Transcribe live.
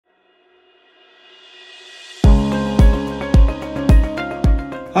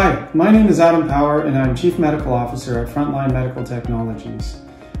my name is Adam Power and I'm Chief Medical Officer at Frontline Medical Technologies.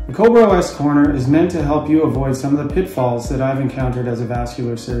 The COBRA-OS Corner is meant to help you avoid some of the pitfalls that I've encountered as a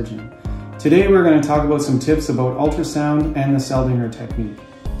vascular surgeon. Today we're going to talk about some tips about ultrasound and the Seldinger technique.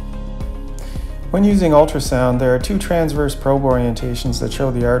 When using ultrasound, there are two transverse probe orientations that show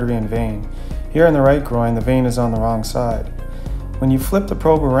the artery and vein. Here in the right groin, the vein is on the wrong side. When you flip the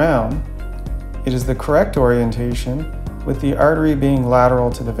probe around, it is the correct orientation, with the artery being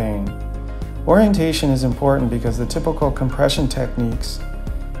lateral to the vein. Orientation is important because the typical compression techniques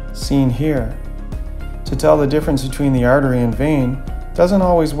seen here to tell the difference between the artery and vein doesn't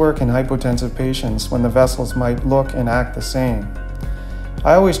always work in hypotensive patients when the vessels might look and act the same.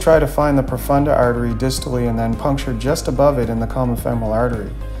 I always try to find the profunda artery distally and then puncture just above it in the common femoral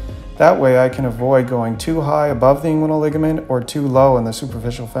artery. That way I can avoid going too high above the inguinal ligament or too low in the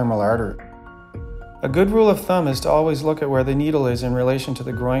superficial femoral artery. A good rule of thumb is to always look at where the needle is in relation to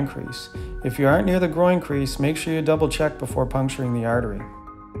the groin crease. If you aren't near the groin crease, make sure you double check before puncturing the artery.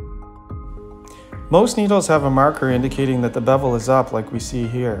 Most needles have a marker indicating that the bevel is up, like we see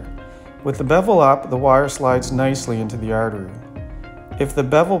here. With the bevel up, the wire slides nicely into the artery. If the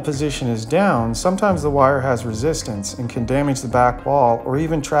bevel position is down, sometimes the wire has resistance and can damage the back wall or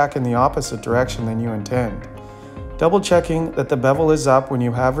even track in the opposite direction than you intend. Double checking that the bevel is up when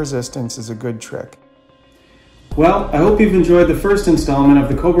you have resistance is a good trick. Well, I hope you've enjoyed the first installment of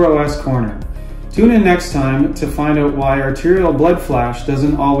the COBRA-OS Corner. Tune in next time to find out why arterial blood flash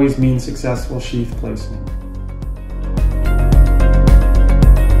doesn't always mean successful sheath placement.